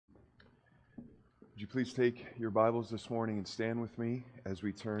Would you please take your Bibles this morning and stand with me as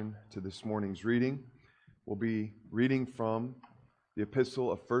we turn to this morning's reading? We'll be reading from the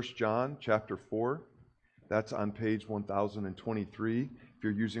epistle of 1 John chapter 4. That's on page 1023 if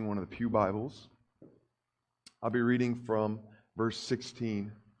you're using one of the Pew Bibles. I'll be reading from verse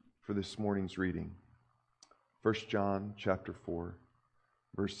 16 for this morning's reading. 1 John chapter 4,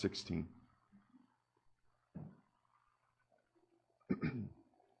 verse 16.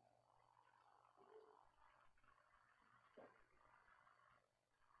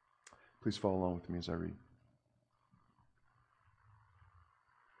 Please follow along with me as I read.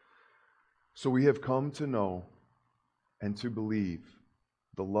 So we have come to know and to believe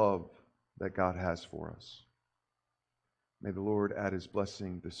the love that God has for us. May the Lord add His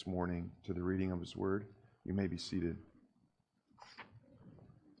blessing this morning to the reading of His Word. You may be seated.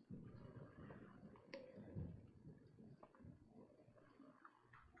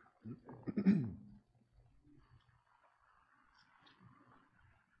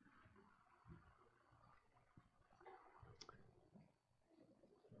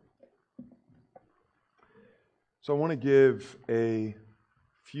 So I want to give a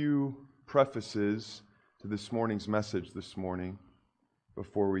few prefaces to this morning's message this morning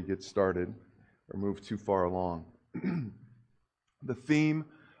before we get started or move too far along. The theme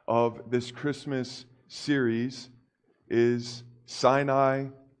of this Christmas series is Sinai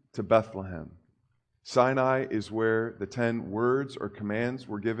to Bethlehem. Sinai is where the 10 words or commands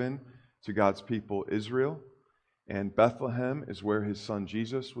were given to God's people Israel, and Bethlehem is where His Son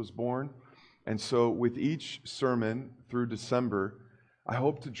Jesus was born. And so with each sermon through December, I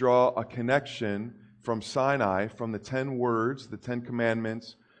hope to draw a connection from Sinai, from the 10 words, the 10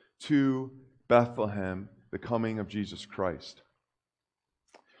 commandments, to Bethlehem, the coming of Jesus Christ.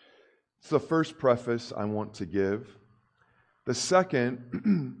 It's the first preface I want to give. The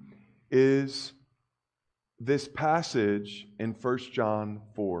second is this passage in 1 John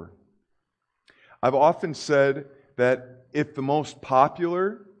 4. I've often said that if the most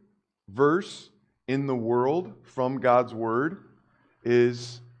popular verse in the world from God's Word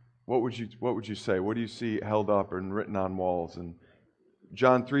is, what would you say? What do you see held up and written on walls? And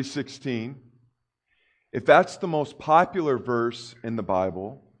John 3:16. If that's the most popular verse in the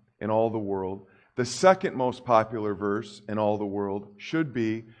Bible, in all the world, the second most popular verse in all the world should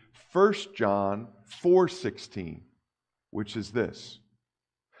be 1 John 4:16, which is this.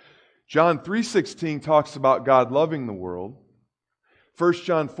 John 3:16 talks about God loving the world. 1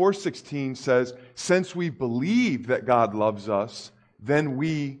 John 4:16 says, since we believe that God loves us, then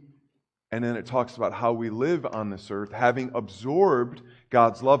and then it talks about how we live on this earth, having absorbed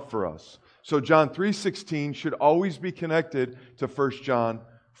God's love for us. So John 3:16 should always be connected to 1 John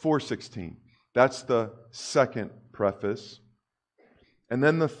 4:16. That's the second preface. And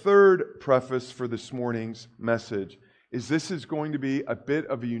then the third preface for this morning's message is this is going to be a bit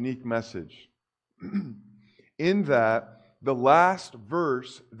of a unique message. In that, the last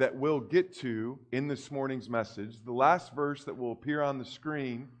verse that we'll get to in this morning's message, the last verse that will appear on the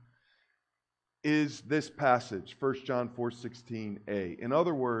screen, is this passage, 1 John 4:16a. In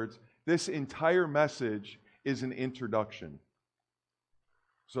other words, this entire message is an introduction.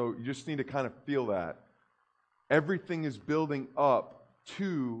 So you just need to kind of feel that. Everything is building up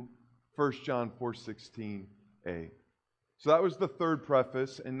to 1 John 4:16a. So that was the third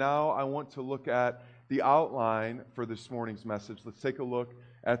preface, and now I want to look at the outline for this morning's message. Let's take a look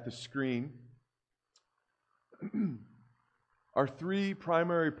at the screen. Our three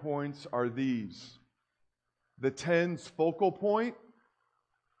primary points are these. The 10's focal point,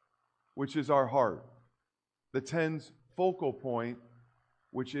 which is our heart. The 10's focal point,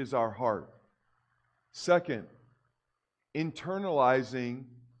 which is our heart. Second, internalizing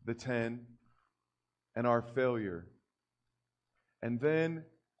the 10 and our failure. And then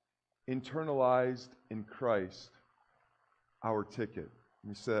internalized in Christ, our ticket. Let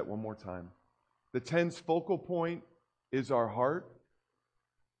me say that one more time. The 10's focal point is our heart.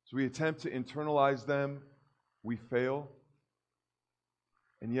 So we attempt to internalize them, we fail.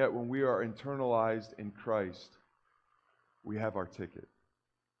 And yet when we are internalized in Christ, we have our ticket.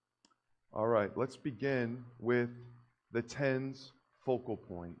 All right, let's begin with the 10's focal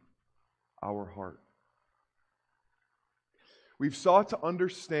point, our heart. We've sought to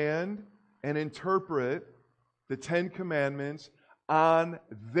understand and interpret the 10 Commandments on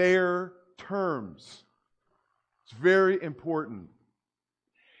their terms. It's very important.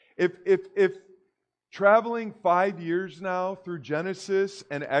 If traveling 5 years now through Genesis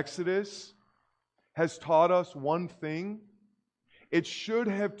and Exodus has taught us one thing, it should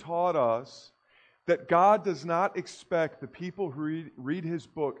have taught us that God does not expect the people who read His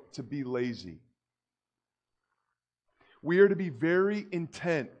book to be lazy. we are to be very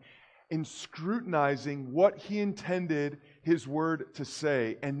intent in scrutinizing what He intended His Word to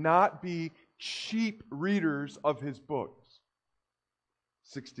say and not be cheap readers of His books.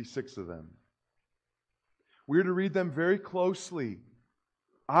 66 of them. We're to read them very closely,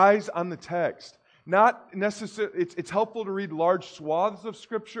 eyes on the text. Not necessarily, it's helpful to read large swaths of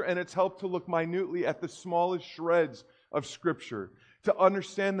Scripture, and it's helpful to look minutely at the smallest shreds of Scripture, to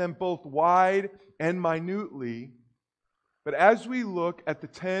understand them both wide and minutely. But as we look at the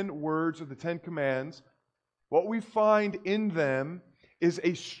 10 words of the 10 commands, what we find in them is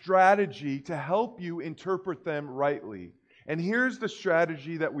a strategy to help you interpret them rightly. And here's the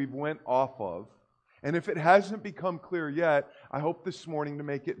strategy that we've went off of. And if it hasn't become clear yet, I hope this morning to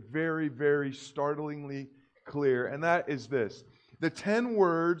make it very, very startlingly clear. And that is this. The 10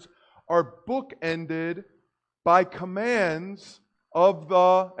 words are bookended by commands of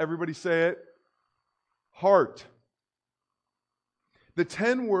the, everybody say it, heart. The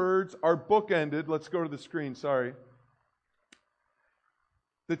 10 words are bookended. Let's go to the screen, sorry.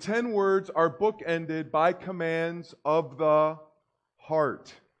 The 10 words are bookended by commands of the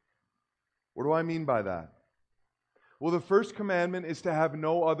heart. What do I mean by that? Well, the first commandment is to have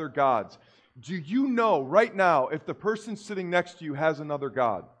no other gods. Do you know right now if the person sitting next to you has another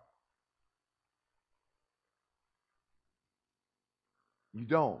god? You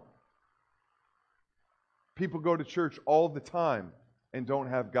don't. People go to church all the time and don't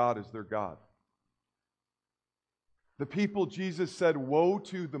have God as their God. The people Jesus said woe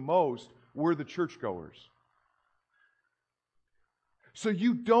to the most were the churchgoers. So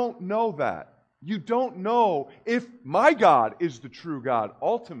you don't know that. You don't know if my God is the true God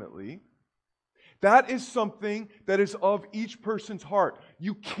ultimately. That is something that is of each person's heart.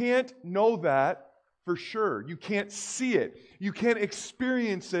 You can't know that for sure. You can't see it. You can't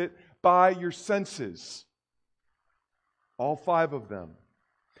experience it by your senses. All 5 of them.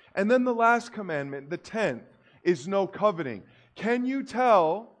 And then the last commandment, the 10th, is no coveting. Can you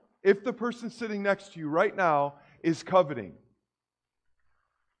tell if the person sitting next to you right now is coveting?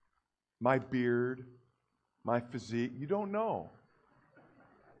 My beard, my physique, you don't know.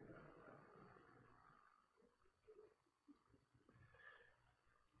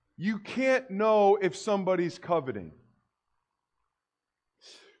 You can't know if somebody's coveting.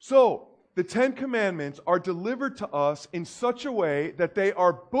 So, the 10 Commandments are delivered to us in such a way that they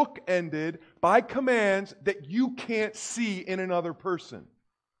are bookended by commands that you can't see in another person.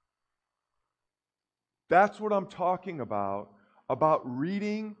 That's what I'm talking about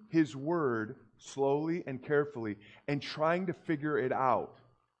reading His Word slowly and carefully and trying to figure it out.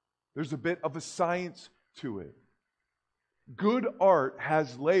 There's a bit of a science to it. Good art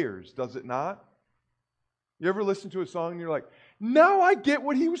has layers, does it not? You ever listen to a song and you're like, now I get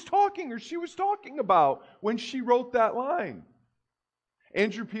what he was talking or she was talking about when she wrote that line.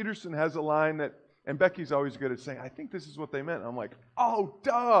 Andrew Peterson has a line that, and Becky's always good at saying, I think this is what they meant. I'm like, oh,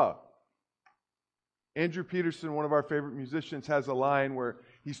 duh. Andrew Peterson, one of our favorite musicians, has a line where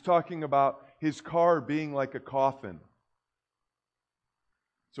he's talking about his car being like a coffin.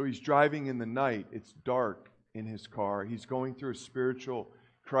 So he's driving in the night. It's dark in his car. He's going through a spiritual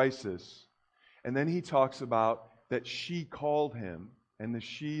crisis. And then he talks about that she called him, and the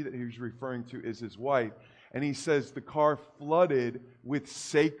she that he's referring to is his wife. And he says the car flooded with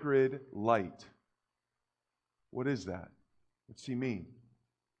sacred light. What is that? What's he mean?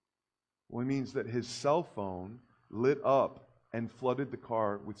 Well, it means that his cell phone lit up and flooded the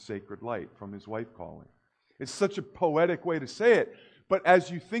car with sacred light from his wife calling. It's such a poetic way to say it, but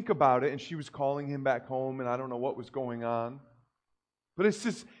as you think about it, and she was calling him back home, and I don't know what was going on, but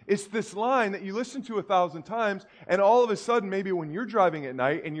it's this line that you listen to 1,000 times, and all of a sudden, maybe when you're driving at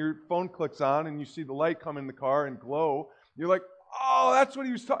night and your phone clicks on and you see the light come in the car and glow, you're like, oh, that's what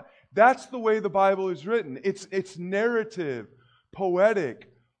he was talking. That's the way the Bible is written. It's narrative, poetic,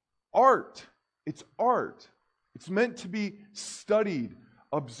 art. It's art. It's meant to be studied,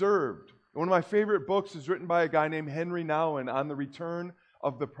 observed. One of my favorite books is written by a guy named Henry Nouwen on the return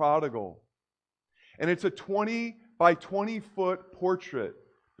of the prodigal. And it's a 20 by 20-foot portrait,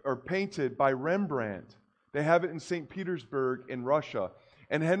 or painted by Rembrandt. They have it in St. Petersburg in Russia.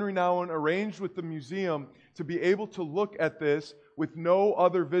 And Henry Nouwen arranged with the museum to be able to look at this with no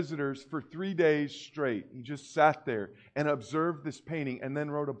other visitors for 3 days straight. He just sat there and observed this painting and then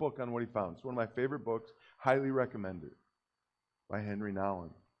wrote a book on what he found. It's one of my favorite books, highly recommended, by Henry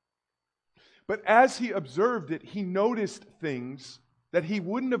Nouwen. But as he observed it, he noticed things that he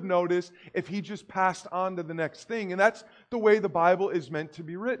wouldn't have noticed if he just passed on to the next thing. And that's the way the Bible is meant to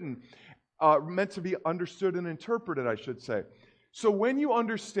be written, meant to be understood and interpreted, I should say. So when you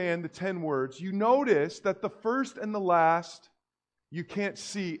understand the 10 words, you notice that the first and the last you can't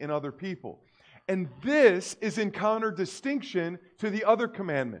see in other people. And this is in contradistinction to the other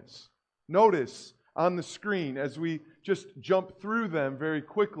commandments. Notice on the screen as we just jump through them very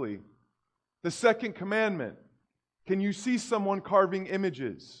quickly. The second commandment. Can you see someone carving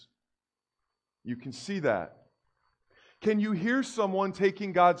images? You can see that. Can you hear someone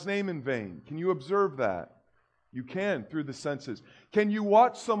taking God's name in vain? Can you observe that? You can through the senses. Can you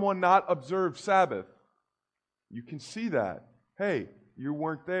watch someone not observe Sabbath? You can see that. Hey, you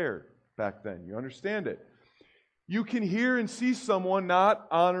weren't there back then. You understand it. You can hear and see someone not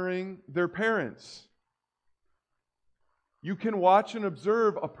honoring their parents. You can watch and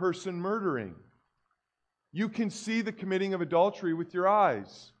observe a person murdering. You can see the committing of adultery with your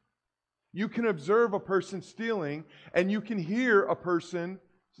eyes. You can observe a person stealing, and you can hear a person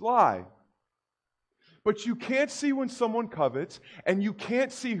lie. But you can't see when someone covets, and you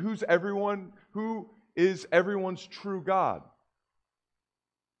can't see who is everyone's true God.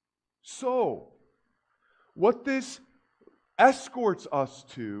 So, what this escorts us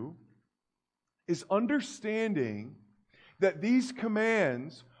to is understanding that these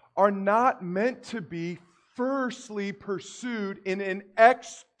commands are not meant to be firstly pursued in an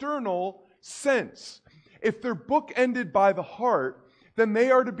external sense. If they're bookended by the heart, then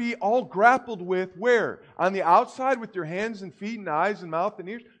they are to be all grappled with where? On the outside with your hands and feet and eyes and mouth and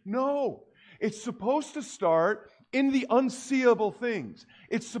ears? No. It's supposed to start in the unseeable things.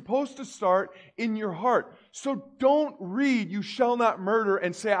 It's supposed to start in your heart. So don't read, "You shall not murder,"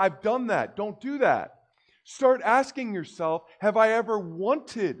 and say, "I've done that." Don't do that. Start asking yourself, have I ever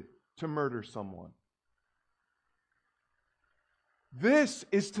wanted to murder someone? This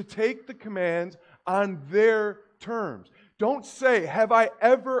is to take the commands on their terms. Don't say, have I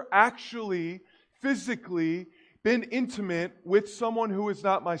ever actually physically been intimate with someone who is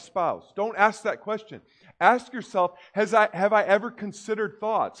not my spouse? Don't ask that question. Ask yourself, have I ever considered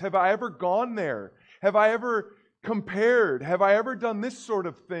thoughts? Have I ever gone there? Have I ever compared? Have I ever done this sort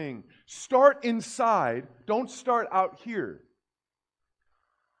of thing? Start inside. Don't start out here.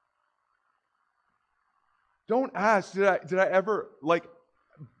 Don't ask, did I ever,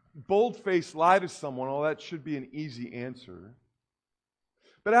 bold-faced lie to someone? Oh, that should be an easy answer.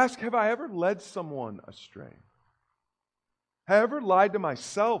 But ask, have I ever led someone astray? Have I ever lied to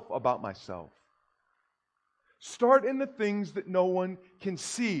myself about myself? Start in the things that no one can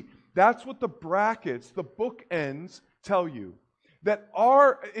see. That's what the brackets, the bookends, tell you.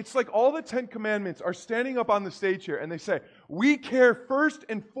 It's like all the 10 commandments are standing up on the stage here and they say, we care first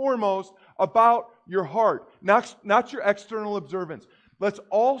and foremost about your heart, not your external observance. Let's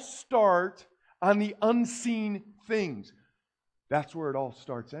all start on the unseen things. That's where it all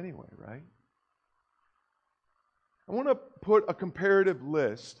starts anyway, right? I want to put a comparative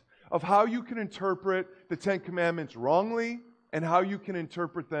list of how you can interpret the 10 commandments wrongly and how you can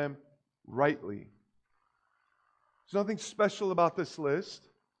interpret them rightly. There's nothing special about this list,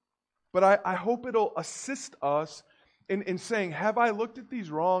 but I hope it'll assist us in saying, have I looked at these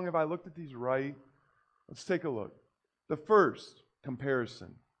wrong? Have I looked at these right? Let's take a look. The first,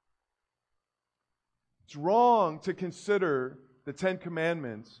 comparison. It's wrong to consider the 10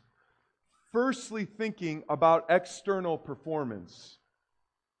 commandments firstly thinking about external performance.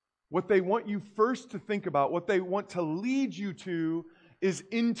 What they want you first to think about, what they want to lead you to, is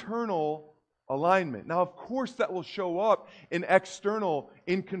internal alignment. Now, of course, that will show up in external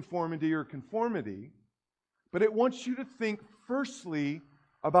inconformity or conformity, but it wants you to think firstly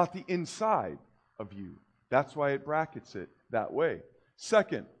about the inside of you. That's why it brackets it that way.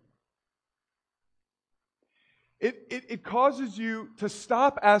 Second, it causes you to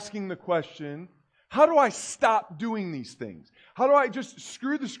stop asking the question, how do I stop doing these things? How do I just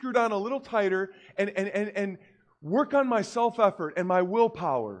screw the screw down a little tighter and work on my self-effort and my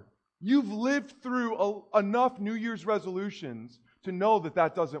willpower? You've lived through enough New Year's resolutions to know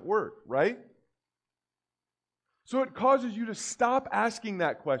that doesn't work, right? So it causes you to stop asking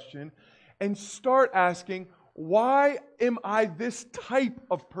that question and start asking, why am I this type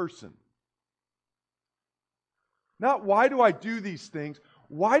of person? Not why do I do these things,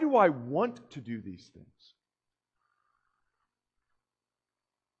 why do I want to do these things?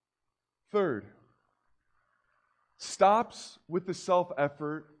 Third, stops with the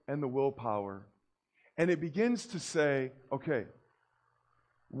self-effort and the willpower, and it begins to say, okay,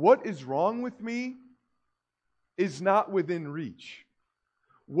 what is wrong with me is not within reach.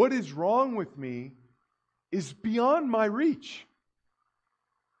 What is wrong with me is beyond my reach.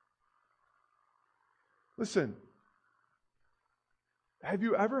 Listen, have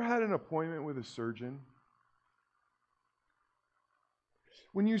you ever had an appointment with a surgeon?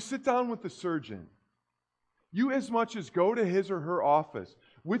 When you sit down with the surgeon, you as much as go to his or her office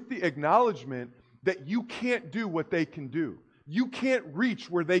with the acknowledgement that you can't do what they can do. You can't reach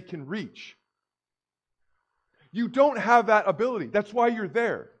where they can reach. You don't have that ability. That's why you're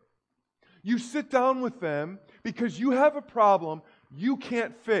there. You sit down with them because you have a problem you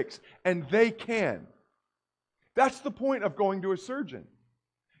can't fix, and they can. That's the point of going to a surgeon.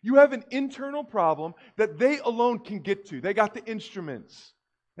 You have an internal problem that they alone can get to. They got the instruments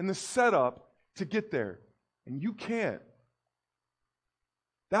and the setup to get there, and you can't.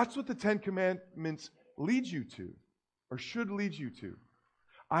 That's what the Ten Commandments lead you to, or should lead you to.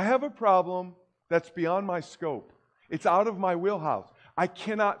 I have a problem that's beyond my scope. It's out of my wheelhouse. I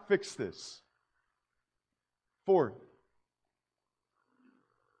cannot fix this. Fourth,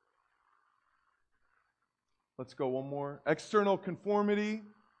 let's go one more. External conformity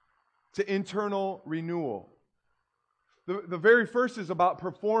to internal renewal. The very first is about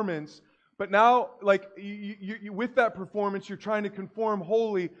performance, but now, like you, with that performance, you're trying to conform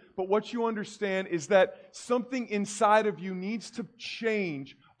wholly, but what you understand is that something inside of you needs to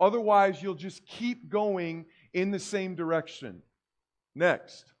change, otherwise you'll just keep going in the same direction.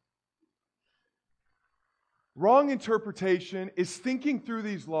 Next. Wrong interpretation is thinking through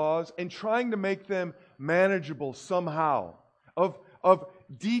these laws and trying to make them manageable somehow, of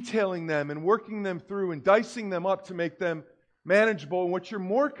detailing them and working them through and dicing them up to make them manageable. And what you're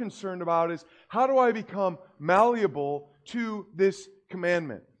more concerned about is, how do I become malleable to this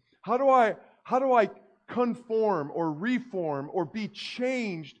commandment? How do I conform or reform or be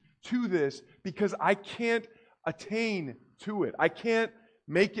changed to this, because I can't attain to it. I can't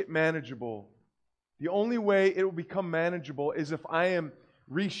make it manageable. The only way it will become manageable is if I am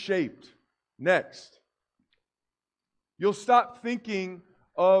reshaped. Next. You'll stop thinking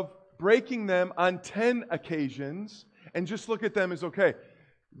of breaking them on 10 occasions and just look at them as, okay,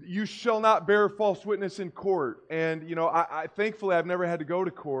 you shall not bear false witness in court. And, I thankfully I've never had to go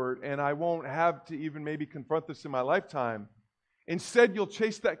to court, and I won't have to even maybe confront this in my lifetime. Instead, you'll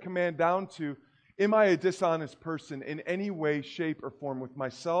chase that command down to, am I a dishonest person in any way, shape, or form with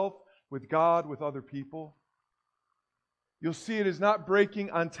myself, with God, with other people? You'll see it as not breaking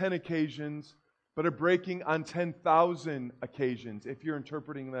on 10 occasions, but a breaking on 10,000 occasions if you're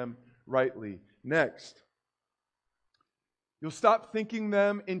interpreting them rightly. Next. You'll stop thinking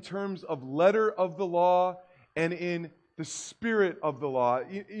them in terms of letter of the law and in the spirit of the law.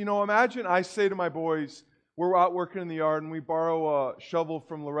 Imagine I say to my boys, we're out working in the yard and we borrow a shovel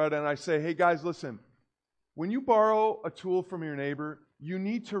from Loretta, and I say, hey guys, listen, when you borrow a tool from your neighbor, you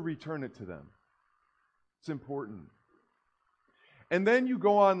need to return it to them. It's important. And then you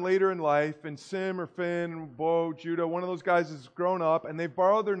go on later in life, and Sim or Finn, Bo, Judah, one of those guys has grown up, and they've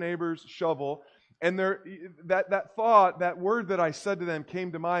borrowed their neighbor's shovel, and that word that I said to them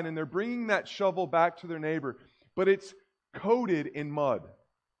came to mind, and they're bringing that shovel back to their neighbor, but it's coated in mud.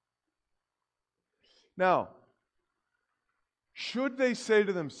 Now, should they say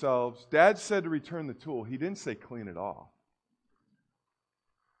to themselves, Dad said to return the tool, he didn't say clean it off.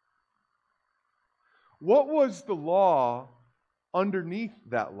 What was the law underneath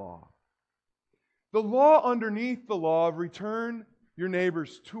that law? The law underneath the law of return your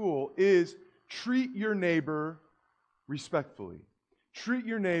neighbor's tool is treat your neighbor respectfully. Treat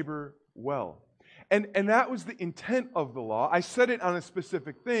your neighbor well. And that was the intent of the law. I said it on a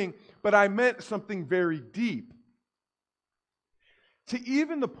specific thing, but I meant something very deep. To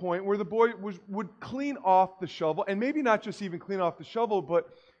even the point where the boy would clean off the shovel, and maybe not just even clean off the shovel, but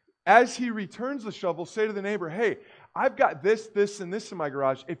as he returns the shovel, say to the neighbor, hey, I've got this, this, and this in my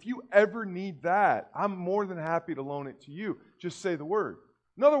garage. If you ever need that, I'm more than happy to loan it to you. Just say the word.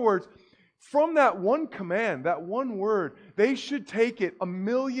 In other words, from that one command, that one word, they should take it a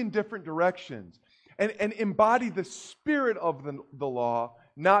million different directions and embody the spirit of the law,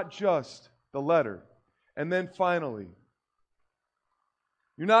 not just the letter. And then finally,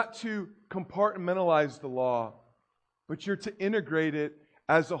 you're not to compartmentalize the law, but you're to integrate it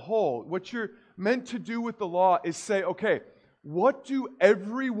as a whole. What you're meant to do with the law is say, okay, what do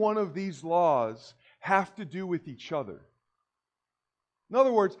every one of these laws have to do with each other? In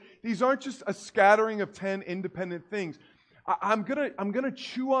other words, these aren't just a scattering of 10 independent things. I'm gonna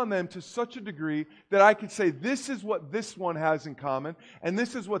chew on them to such a degree that I could say this is what this one has in common, and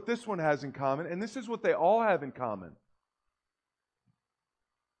this is what this one has in common, and this is what they all have in common.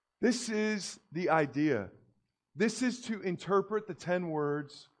 This is the idea. This is to interpret the 10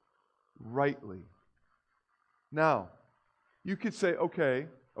 words rightly. Now, you could say, okay,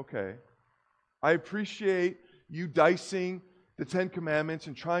 I appreciate you dicing the 10 Commandments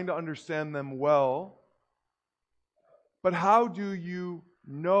and trying to understand them well, but how do you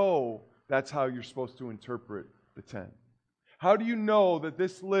know that's how you're supposed to interpret the 10? How do you know that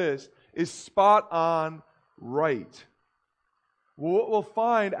this list is spot on right? Well, what we'll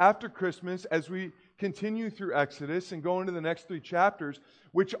find after Christmas as we continue through Exodus and go into the next 3 chapters,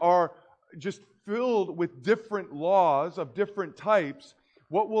 which are just filled with different laws of different types,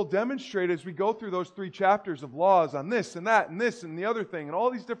 what we'll demonstrate as we go through those 3 chapters of laws on this and that and this and the other thing and all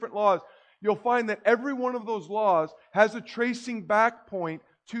these different laws, you'll find that every one of those laws has a tracing back point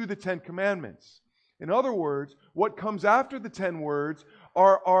to the 10 Commandments. In other words, what comes after the 10 words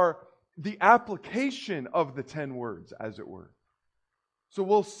are the application of the 10 words, as it were. So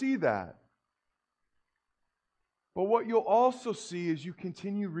we'll see that. But what you'll also see as you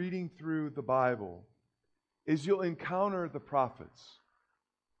continue reading through the Bible is you'll encounter the prophets.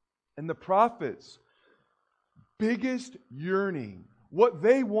 And the prophets' biggest yearning, what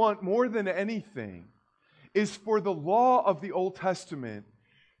they want more than anything, is for the law of the Old Testament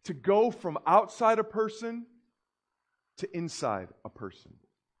to go from outside a person to inside a person.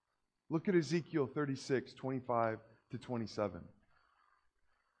 Look at Ezekiel 36, 25 to 27.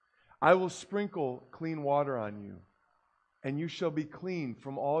 I will sprinkle clean water on you, and you shall be clean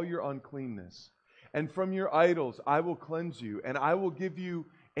from all your uncleanness. And from your idols I will cleanse you, and I will give you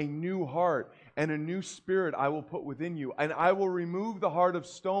a new heart, and a new spirit I will put within you. And I will remove the heart of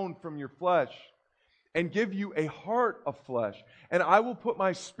stone from your flesh, and give you a heart of flesh. And I will put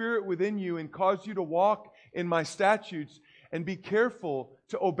my spirit within you, and cause you to walk in my statutes, and be careful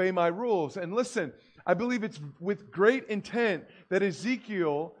to obey my rules. And listen, I believe it's with great intent that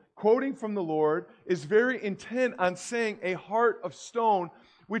Ezekiel, quoting from the Lord, is very intent on saying a heart of stone,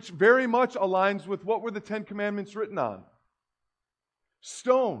 which very much aligns with what were the 10 Commandments written on.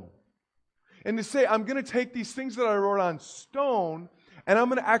 Stone. And to say, I'm going to take these things that I wrote on stone, and I'm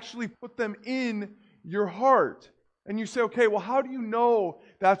going to actually put them in your heart. And you say, okay, well, how do you know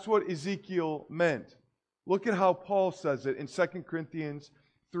that's what Ezekiel meant? Look at how Paul says it in 2 Corinthians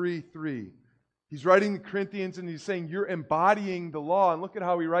 3:3. He's writing the Corinthians and he's saying, you're embodying the law. And look at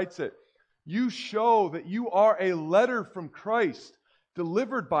how he writes it. You show that you are a letter from Christ,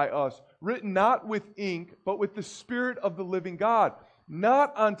 delivered by us, written not with ink, but with the Spirit of the living God,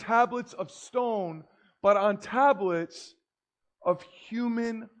 not on tablets of stone, but on tablets of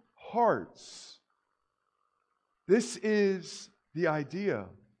human hearts. This is the idea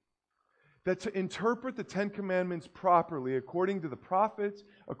that to interpret the 10 Commandments properly, according to the prophets,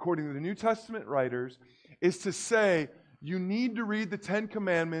 according to the New Testament writers, is to say you need to read the 10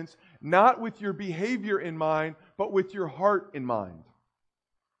 Commandments not with your behavior in mind, but with your heart in mind.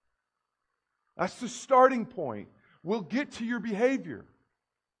 That's the starting point. We'll get to your behavior.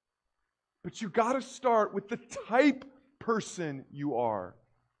 But you got to start with the type person you are,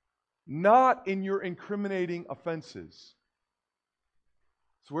 not in your incriminating offenses.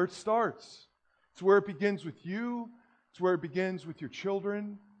 It's where it starts. It's where it begins with you. It's where it begins with your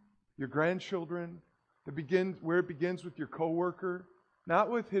children, your grandchildren. Where it begins with your coworker,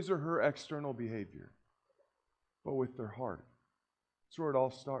 not with his or her external behavior, but with their heart. That's where it all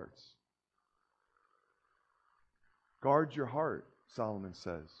starts. Guard your heart, Solomon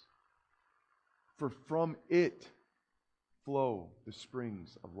says, for from it flow the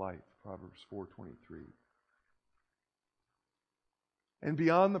springs of life, Proverbs 4:23. And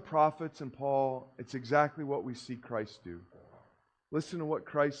beyond the prophets and Paul, it's exactly what we see Christ do. Listen to what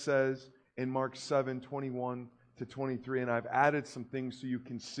Christ says in Mark 7:21 to 23, and I've added some things so you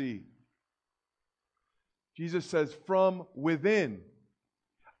can see. Jesus says, from within,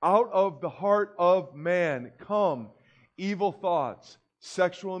 out of the heart of man, come evil thoughts,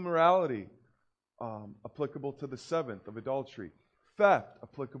 sexual immorality, applicable to the 7th of adultery, theft,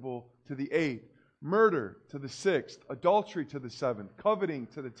 applicable to the 8th, murder to the 6th, adultery to the 7th, coveting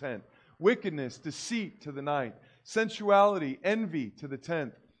to the 10th, wickedness, deceit to the 9th, sensuality, envy to the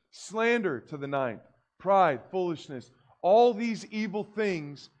 10th, slander to the 9th, pride, foolishness. All these evil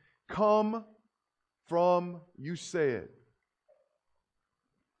things come from, you say it.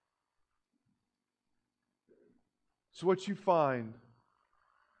 So what you find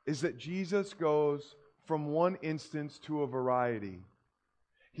is that Jesus goes from one instance to a variety.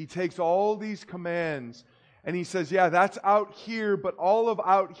 He takes all these commands and he says, yeah, that's out here, but all of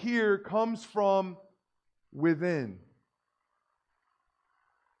out here comes from within.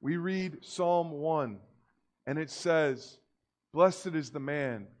 We read Psalm 1 and it says, blessed is the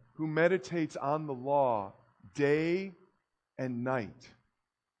man who meditates on the law day and night.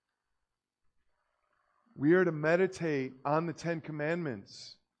 We are to meditate on the 10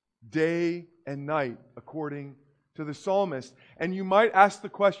 Commandments day and night, according to the psalmist. And you might ask the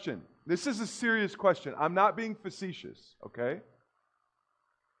question, this is a serious question. I'm not being facetious, okay?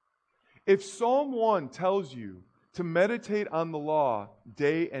 If Psalm 1 tells you to meditate on the law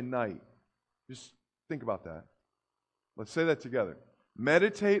day and night, just think about that. Let's say that together.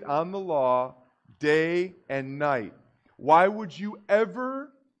 Meditate on the law day and night. Why would you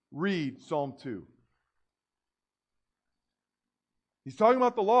ever read Psalm 2? He's talking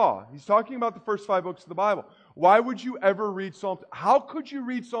about the law. He's talking about the first 5 books of the Bible. Why would you ever read Psalm 2? How could you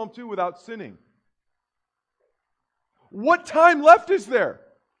read Psalm 2 without sinning? What time left is there?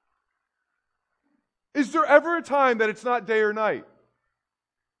 Is there ever a time that it's not day or night?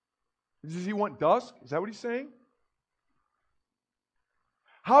 Does he want dusk? Is that what he's saying?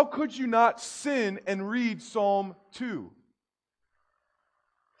 How could you not sin and read Psalm 2?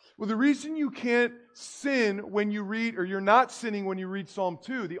 Well, the reason you can't sin when you read, or you're not sinning when you read Psalm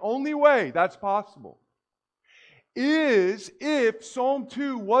 2, the only way that's possible is if Psalm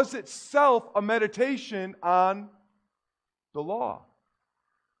 2 was itself a meditation on the law.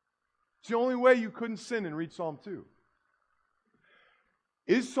 It's the only way you couldn't sin and read Psalm 2.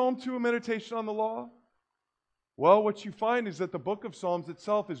 Is Psalm 2 a meditation on the law? Well, what you find is that the book of Psalms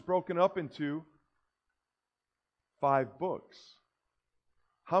itself is broken up into 5 books.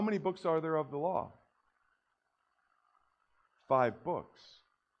 How many books are there of the law? 5 books.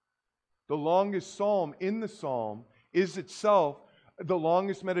 The longest psalm in the psalm is itself the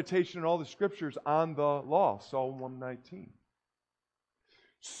longest meditation in all the scriptures on the law, Psalm 119.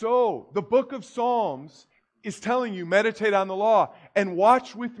 So, the book of Psalms is telling you, meditate on the law, and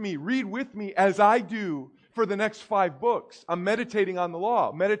watch with me, read with me as I do for the next 5 books. I'm meditating on the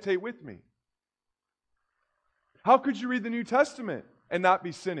law. Meditate with me. How could you read the New Testament and not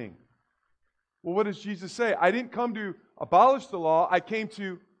be sinning? Well, what does Jesus say? I didn't come to abolish the law. I came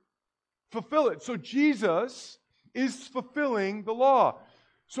to fulfill it. So Jesus is fulfilling the law.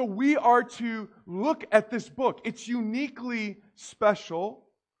 So we are to look at this book. It's uniquely special.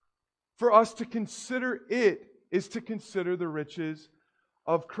 For us to consider it is to consider the riches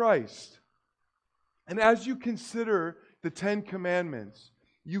of Christ. And as you consider the 10 Commandments,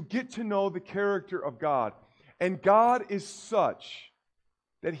 you get to know the character of God. And God is such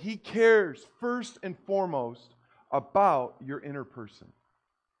that He cares first and foremost about your inner person.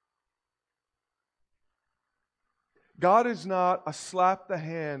 God is not a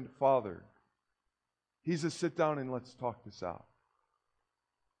slap-the-hand father. He's a sit down and let's talk this out.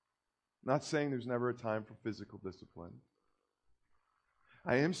 I'm not saying there's never a time for physical discipline.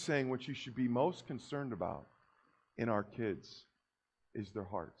 I am saying what you should be most concerned about in our kids is their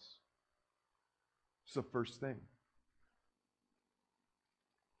hearts. It's the first thing.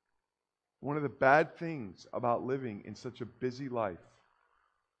 One of the bad things about living in such a busy life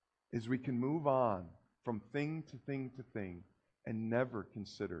is we can move on from thing to thing to thing and never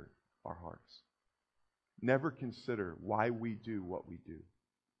consider our hearts. Never consider why we do what we do.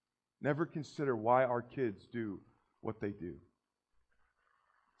 Never consider why our kids do what they do.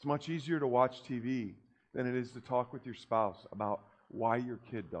 It's much easier to watch TV than it is to talk with your spouse about why your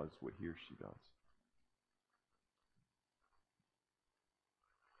kid does what he or she does.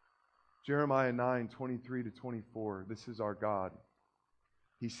 Jeremiah 9:23-24, this is our God.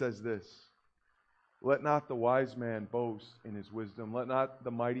 He says this, let not the wise man boast in his wisdom. Let not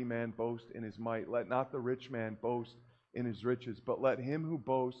the mighty man boast in his might. Let not the rich man boast in his riches. But let him who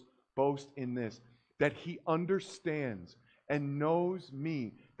boasts boast in this, that he understands and knows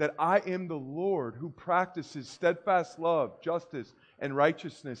me, that I am the Lord who practices steadfast love, justice, and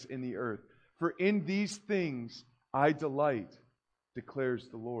righteousness in the earth. For in these things I delight, declares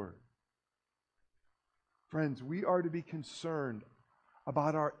the Lord. Friends, we are to be concerned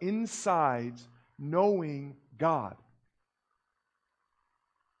about our insides knowing God.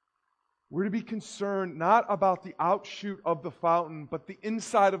 We're to be concerned not about the outshoot of the fountain, but the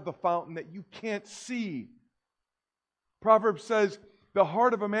inside of the fountain that you can't see. Proverbs says, the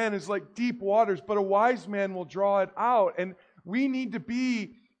heart of a man is like deep waters, but a wise man will draw it out. And we need to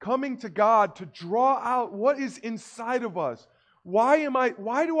be coming to God to draw out what is inside of us. Why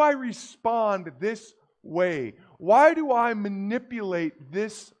do I respond this way? Why do I manipulate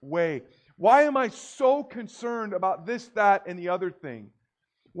this way? Why am I so concerned about this, that, and the other thing?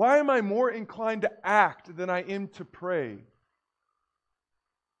 Why am I more inclined to act than I am to pray?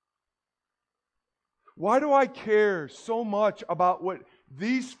 Why do I care so much about what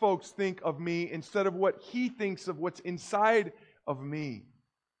these folks think of me instead of what He thinks of what's inside of me?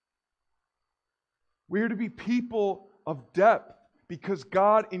 We are to be people of depth because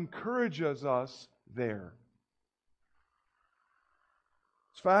God encourages us there.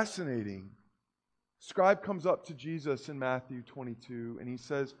 It's fascinating. Scribe comes up to Jesus in Matthew 22 and he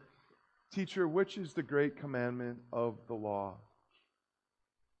says, Teacher, which is the great commandment of the law?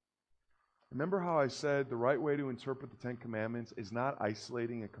 Remember how I said the right way to interpret the Ten Commandments is not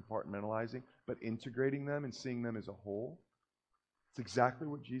isolating and compartmentalizing, but integrating them and seeing them as a whole? It's exactly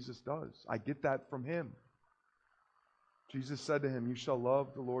what Jesus does. I get that from him. Jesus said to him, "You shall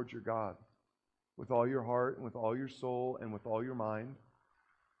love the Lord your God with all your heart and with all your soul and with all your mind."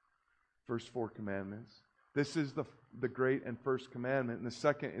 First 4 commandments. This is the great and first commandment, and the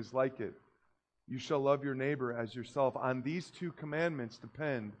second is like it. You shall love your neighbor as yourself. On these 2 commandments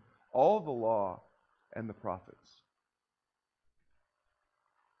depend all the law and the prophets.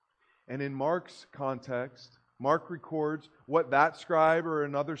 And in Mark's context, Mark records what that scribe or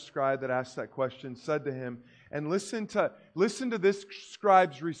another scribe that asked that question said to him. And listen to this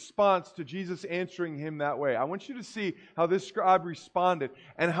scribe's response to Jesus answering him that way. I want you to see how this scribe responded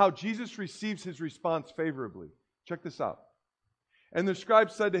and how Jesus receives his response favorably. Check this out. And the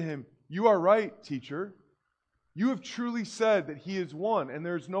scribe said to him, "You are right, teacher. You have truly said that He is one, and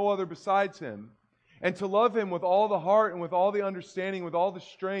there is no other besides Him. And to love Him with all the heart and with all the understanding, with all the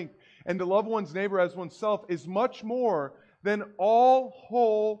strength, and to love one's neighbor as oneself is much more than all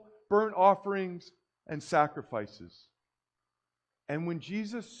whole burnt offerings and sacrifices." And when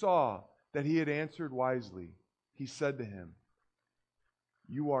Jesus saw that he had answered wisely, He said to him,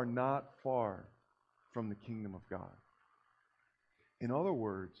 "You are not far from the kingdom of God." In other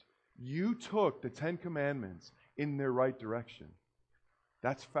words, you took the 10 commandments in their right direction.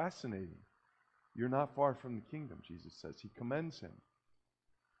 That's fascinating. You're not far from the kingdom, Jesus says. He commends him.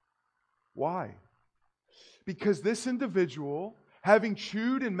 Why? Because this individual, having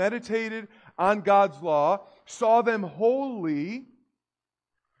chewed and meditated on God's law, saw them wholly,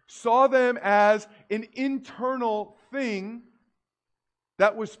 saw them as an internal thing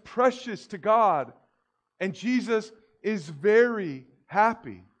that was precious to God. And Jesus is very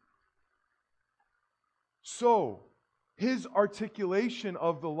happy. So, his articulation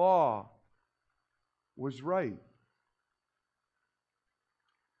of the law was right.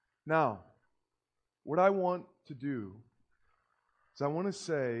 Now, what I want to do is I want to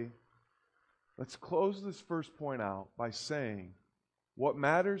say, let's close this first point out by saying, what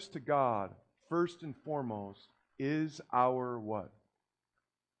matters to God first and foremost is our what?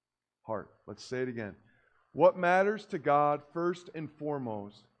 Heart. Let's say it again. What matters to God first and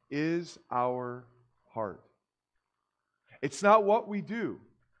foremost is our heart. It's not what we do.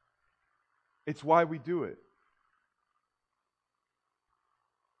 It's why we do it.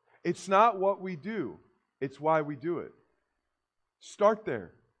 It's not what we do. It's why we do it. Start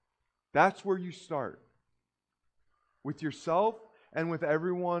there. That's where you start. With yourself and with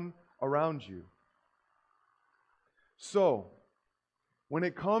everyone around you. So, when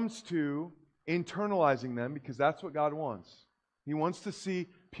it comes to internalizing them, because that's what God wants. He wants to see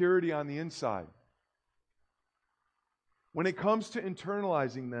purity on the inside. When it comes to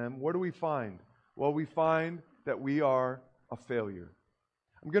internalizing them, what do we find? Well, we find that we are a failure.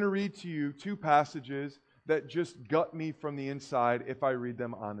 I'm going to read to you 2 passages that just gut me from the inside if I read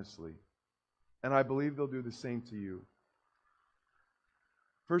them honestly. And I believe they'll do the same to you.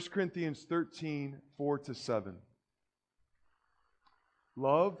 1 Corinthians 13, 4-7.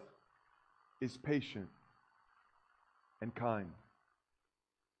 Love is patient and kind.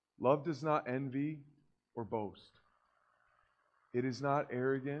 Love does not envy or boast. It is not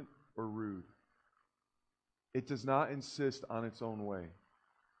arrogant or rude. It does not insist on its own way.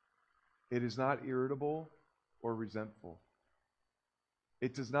 It is not irritable or resentful.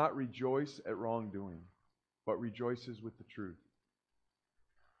 It does not rejoice at wrongdoing, but rejoices with the truth.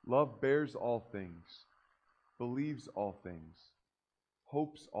 Love bears all things, believes all things,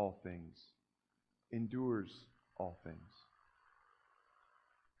 hopes all things, endures all things.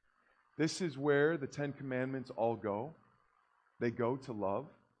 This is where the 10 Commandments all go. They go to love.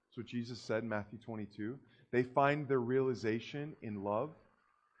 That's what Jesus said in Matthew 22. They find their realization in love.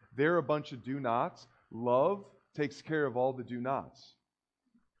 They're a bunch of do-nots. Love takes care of all the do-nots.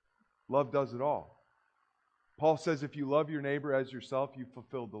 Love does it all. Paul says if you love your neighbor as yourself, you've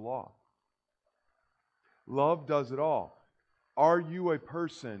fulfilled the law. Love does it all. Are you a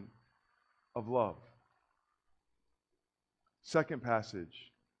person of love? Second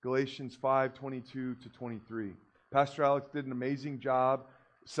passage, Galatians 5:22-23. Pastor Alex did an amazing job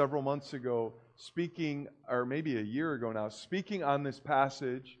several months ago speaking, or maybe a year ago now, speaking on this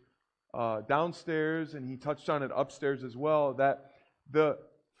passage downstairs, and he touched on it upstairs as well, that the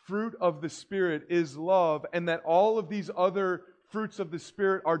fruit of the Spirit is love, and that all of these other fruits of the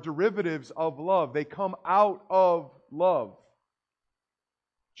Spirit are derivatives of love. They come out of love.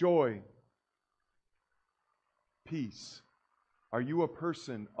 Joy, peace. Are you a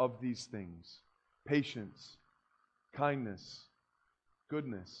person of these things? Patience, kindness,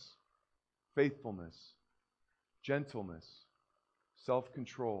 goodness, faithfulness, gentleness,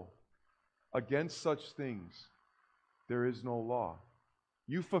 self-control. Against such things there is no law.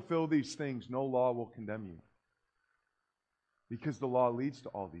 You fulfill these things, no law will condemn you. Because the law leads to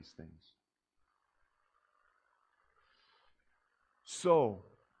all these things. So,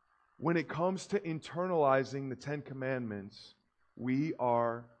 when it comes to internalizing the Ten Commandments, we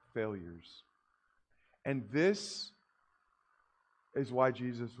are failures. And this is why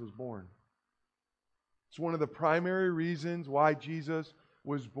Jesus was born. It's one of the primary reasons why Jesus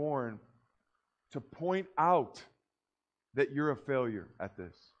was born, to point out that you're a failure at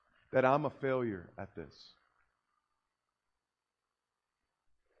this, that I'm a failure at this.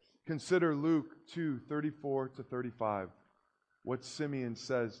 Consider Luke 2:34-35, what Simeon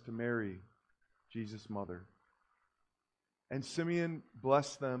says to Mary, Jesus' mother. And Simeon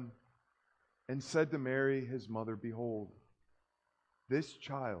blessed them and said to Mary, his mother, behold, this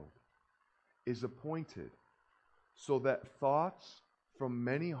child is appointed so that thoughts from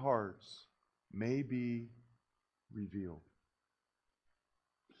many hearts may be revealed.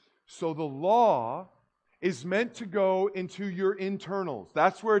 So the law is meant to go into your internals.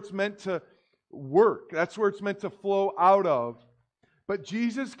 That's where it's meant to work. That's where it's meant to flow out of. But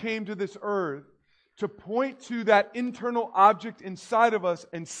Jesus came to this earth to point to that internal object inside of us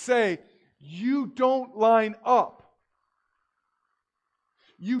and say, you don't line up.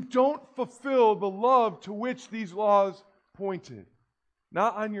 You don't fulfill the love to which these laws pointed.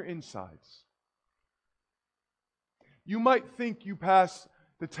 Not on your insides. You might think you pass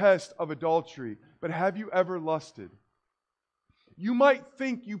the test of adultery, but have you ever lusted? You might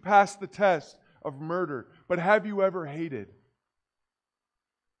think you pass the test of murder, but have you ever hated?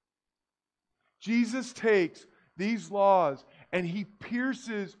 Jesus takes these laws and He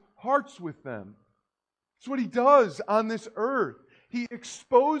pierces hearts with them. That's what He does on this earth. He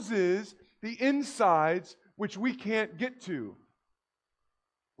exposes the insides which we can't get to.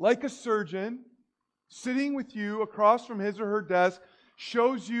 Like a surgeon sitting with you across from his or her desk,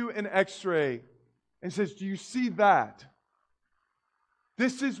 shows you an x-ray and says, do you see that?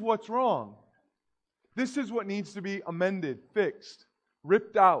 This is what's wrong. This is what needs to be amended, fixed,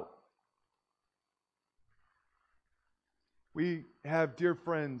 ripped out. We have dear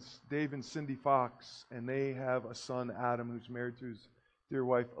friends, Dave and Cindy Fox, and they have a son, Adam, who's married to his dear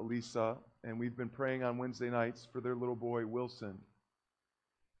wife, Elisa, and we've been praying on Wednesday nights for their little boy, Wilson.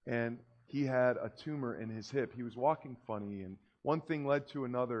 And he had a tumor in his hip. He was walking funny, and one thing led to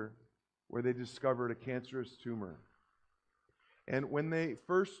another where they discovered a cancerous tumor. And when they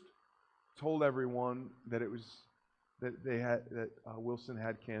first told everyone that Wilson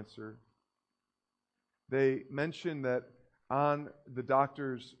had cancer, they mentioned that on the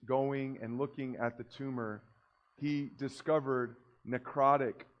doctors going and looking at the tumor, he discovered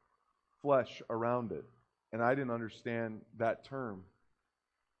necrotic flesh around it. And I didn't understand that term.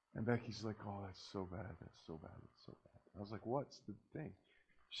 And Becky's like, oh, that's so bad, that's so bad, that's so bad. I was like, what's the thing?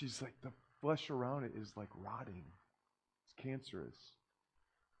 She's like, the flesh around it is like rotting. It's cancerous.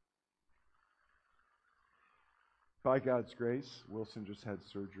 By God's grace, Wilson just had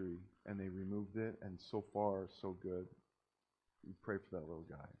surgery and they removed it, and so far, so good. We pray for that little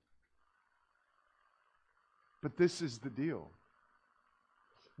guy. But this is the deal.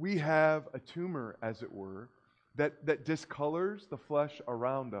 We have a tumor, as it were, that discolors the flesh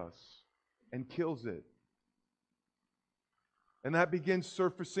around us and kills it. And that begins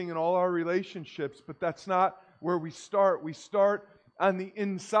surfacing in all our relationships, but that's not where we start. We start on the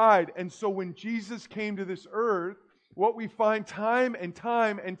inside. And so when Jesus came to this earth, what we find time and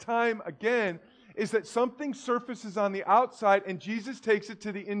time and time again is that something surfaces on the outside and Jesus takes it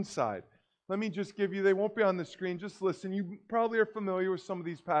to the inside. Let me just give you, they won't be on the screen, just listen. You probably are familiar with some of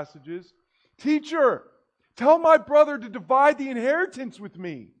these passages. Teacher, tell my brother to divide the inheritance with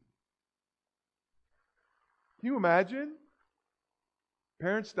me. Can you imagine?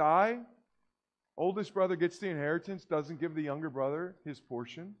 Parents die. Oldest brother gets the inheritance, doesn't give the younger brother his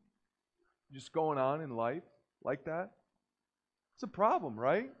portion. Just going on in life like that. It's a problem,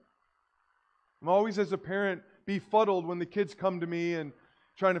 right? I'm always, as a parent, befuddled when the kids come to me and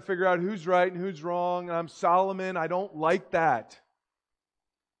trying to figure out who's right and who's wrong. And I'm Solomon. I don't like that.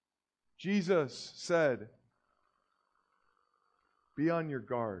 Jesus said, be on your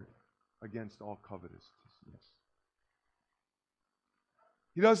guard against all covetousness.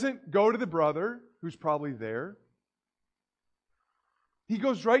 He doesn't go to the brother who's probably there. He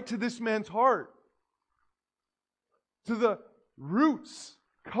goes right to this man's heart. To the roots,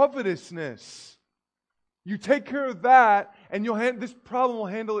 covetousness. You take care of that, and this problem will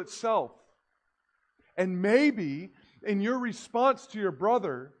handle itself. And maybe in your response to your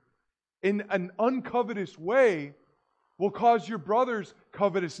brother, in an uncovetous way will cause your brother's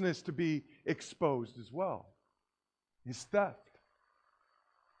covetousness to be exposed as well. His theft.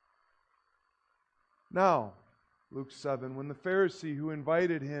 Now, Luke 7, when the Pharisee who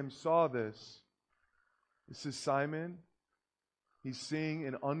invited him saw this is Simon. He's seeing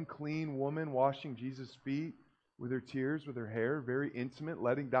an unclean woman washing Jesus' feet with her tears, with her hair, very intimate,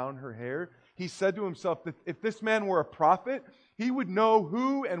 letting down her hair. He said to himself that if this man were a prophet, he would know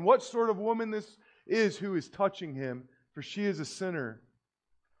who and what sort of woman this is who is touching him, for she is a sinner.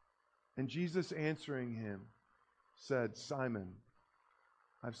 And Jesus answering him said, Simon,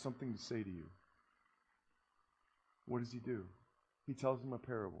 I have something to say to you. What does he do? He tells him a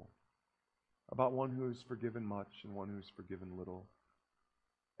parable about one who is forgiven much and one who is forgiven little,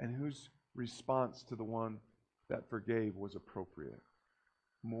 and whose response to the one that forgave was appropriate,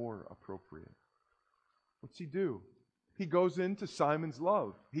 more appropriate. What's he do? He goes into Simon's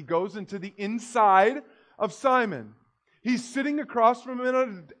love. He goes into the inside of Simon. He's sitting across from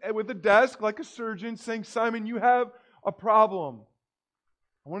him with a desk like a surgeon saying, Simon, you have a problem.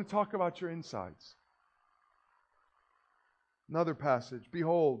 I want to talk about your insides. Another passage.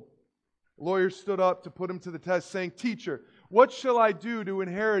 Behold, a lawyer stood up to put him to the test, saying, Teacher, what shall I do to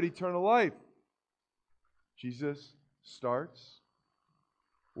inherit eternal life? Jesus starts.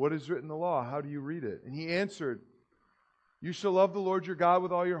 What is written in the law? How do you read it? And he answered, You shall love the Lord your God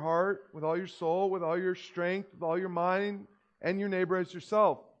with all your heart, with all your soul, with all your strength, with all your mind, and your neighbor as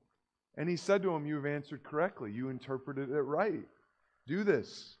yourself. And he said to him, You have answered correctly. You interpreted it right. Do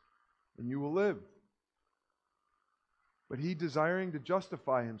this, and you will live. But he, desiring to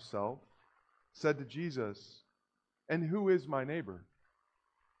justify himself, said to Jesus, And who is my neighbor?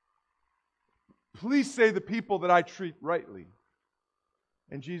 Please say the people that I treat rightly.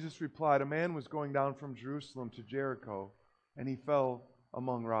 And Jesus replied, A man was going down from Jerusalem to Jericho, and he fell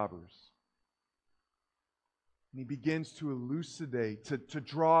among robbers. And he begins to elucidate, to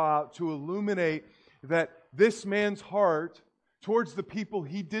draw out, to illuminate that this man's heart towards the people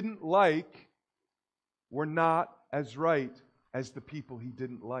he didn't like were not as right as the people he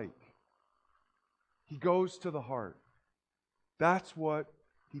didn't like. He goes to the heart. That's what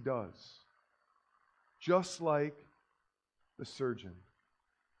he does. Just like the surgeon.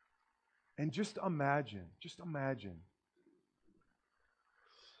 And just imagine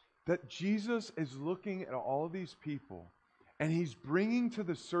that Jesus is looking at all of these people and He's bringing to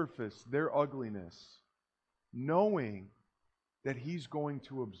the surface their ugliness, knowing that He's going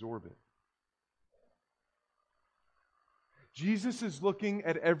to absorb it. Jesus is looking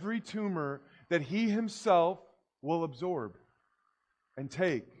at every tumor that He Himself will absorb and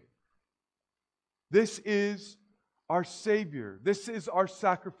take. This is our Savior. This is our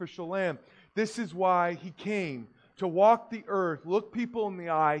sacrificial lamb. This is why He came, to walk the earth, look people in the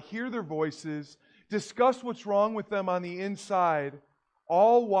eye, hear their voices, discuss what's wrong with them on the inside,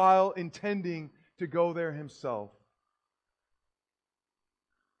 all while intending to go there Himself.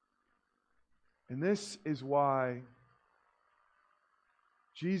 And this is why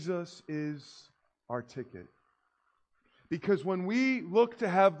Jesus is our ticket. Because when we look to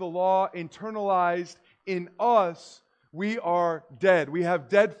have the law internalized in us, we are dead. We have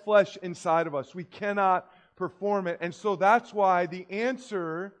dead flesh inside of us. We cannot perform it. And so that's why the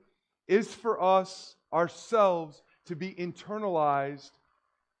answer is for us ourselves to be internalized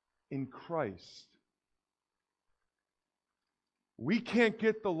in Christ. We can't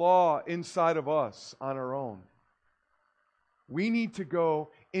get the law inside of us on our own. We need to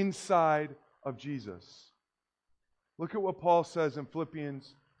go inside of Jesus. Look at what Paul says in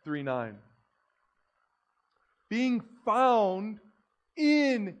Philippians 3:9. Being found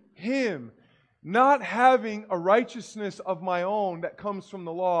in Him, not having a righteousness of my own that comes from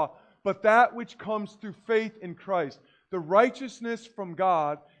the law, but that which comes through faith in Christ. The righteousness from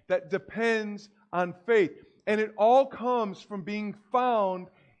God that depends on faith. And it all comes from being found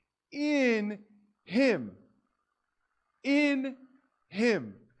in Him. In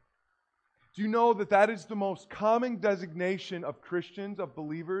Him. Do you know that that is the most common designation of Christians, of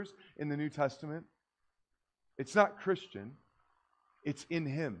believers in the New Testament? It's not Christian. It's in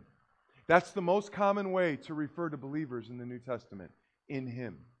Him. That's the most common way to refer to believers in the New Testament. In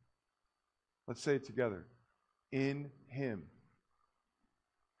Him. Let's say it together. In Him.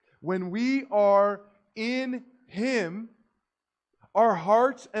 When we are in Him, our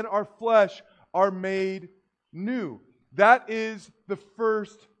hearts and our flesh are made new. That is the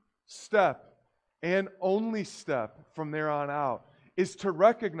first step and only step from there on out, is to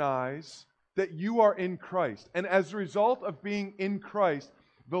recognize that you are in Christ. And as a result of being in Christ,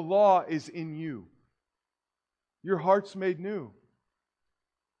 the law is in you. Your heart's made new.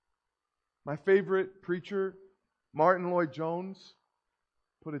 My favorite preacher, Martin Lloyd-Jones,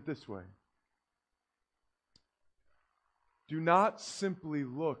 put it this way. Do not simply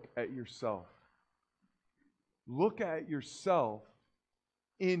look at yourself. Look at yourself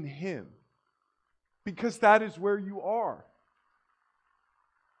in Him. Because that is where you are.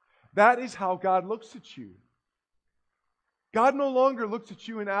 That is how God looks at you. God no longer looks at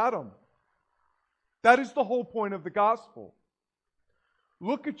you in Adam. That is the whole point of the gospel.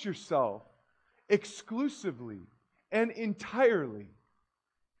 Look at yourself exclusively and entirely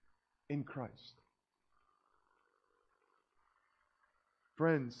in Christ.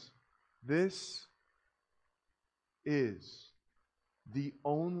 Friends, this is the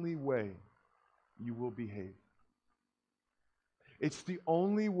only way you will behave. It's the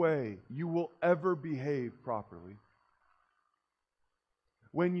only way you will ever behave properly.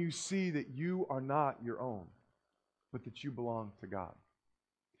 When you see that you are not your own, but that you belong to God.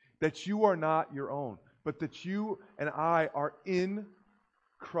 That you are not your own, but that you and I are in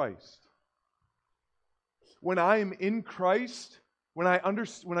Christ. When I am in Christ, when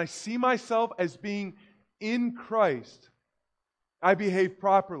I see myself as being in Christ, I behave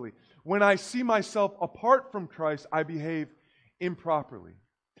properly. When I see myself apart from Christ, I behave improperly.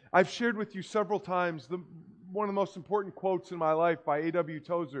 I've shared with you several times one of the most important quotes in my life by A.W.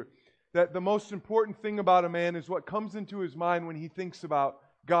 Tozer, that the most important thing about a man is what comes into his mind when he thinks about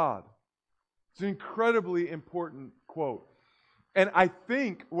God. It's an incredibly important quote. And I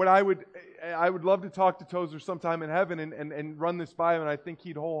think what I would love to talk to Tozer sometime in heaven and run this by him, and I think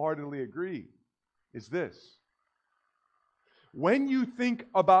he'd wholeheartedly agree, is this. When you think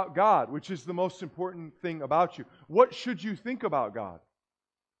about God, which is the most important thing about you, what should you think about God?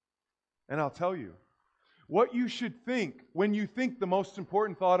 And I'll tell you. What you should think when you think the most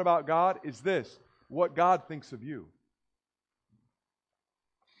important thought about God is this: what God thinks of you.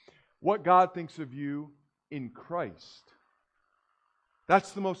 What God thinks of you in Christ.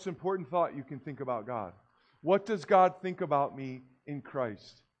 That's the most important thought you can think about God. What does God think about me in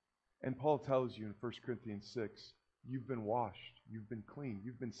Christ? And Paul tells you in 1 Corinthians 6, you've been washed, you've been clean,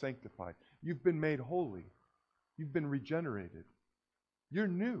 you've been sanctified, you've been made holy, you've been regenerated. You're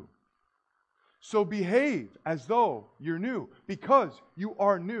new. So behave as though you're new, because you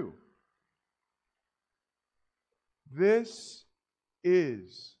are new. This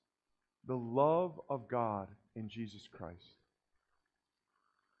is the love of God in Jesus Christ.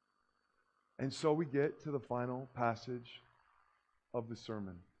 And so we get to the final passage of the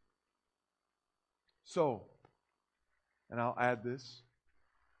sermon. So, and I'll add this,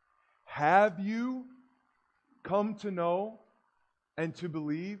 have you come to know and to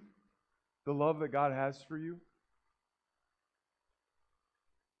believe the love that God has for you?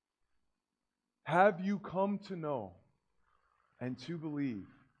 Have you come to know and to believe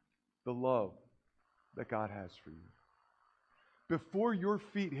the love that God has for you? Before your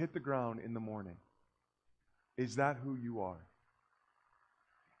feet hit the ground in the morning, is that who you are?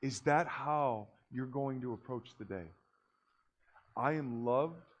 Is that how you're going to approach the day? I am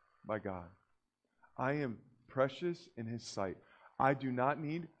loved by God. I am precious in His sight. I do not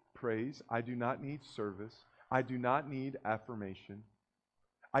need praise. I do not need service. I do not need affirmation.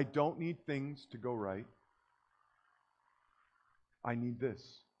 I don't need things to go right. I need this.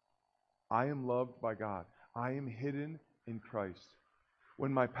 I am loved by God. I am hidden in Christ.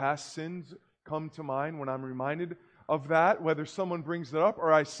 When my past sins come to mind, when I'm reminded of that, whether someone brings it up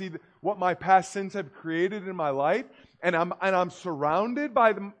or I see what my past sins have created in my life, and I'm surrounded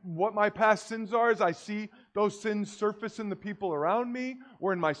by what my past sins are, as I see those sins surface in the people around me,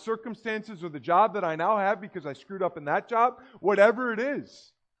 or in my circumstances, or the job that I now have because I screwed up in that job, whatever it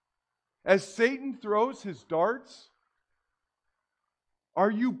is. As Satan throws his darts,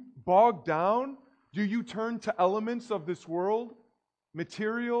 are you bogged down? Do you turn to elements of this world,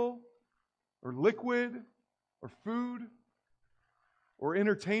 material, or liquid, or food, or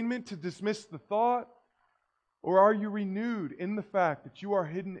entertainment to dismiss the thought? Or are you renewed in the fact that you are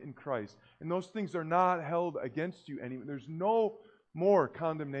hidden in Christ, and those things are not held against you anymore? There's no more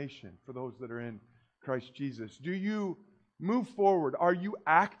condemnation for those that are in Christ Jesus. Do you move forward? Are you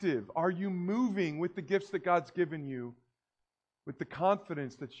active? Are you moving with the gifts that God's given you, with the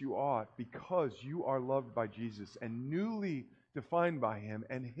confidence that you ought, because you are loved by Jesus and newly defined by Him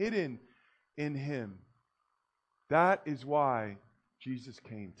and hidden in Him? That is why Jesus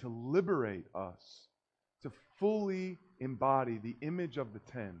came, to liberate us, to fully embody the image of the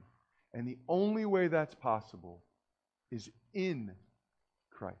 10. And the only way that's possible is in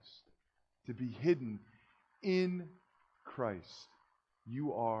Christ. To be hidden in Christ.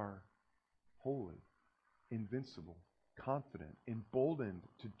 You are holy, invincible, confident, emboldened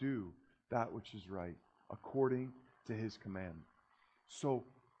to do that which is right, according to His command. So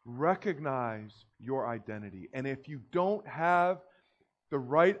recognize your identity. And if you don't have the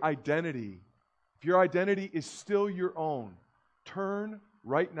right identity, if your identity is still your own, turn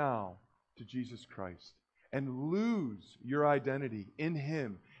right now to Jesus Christ and lose your identity in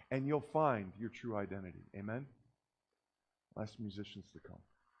Him, and you'll find your true identity. Amen? Last musicians to come.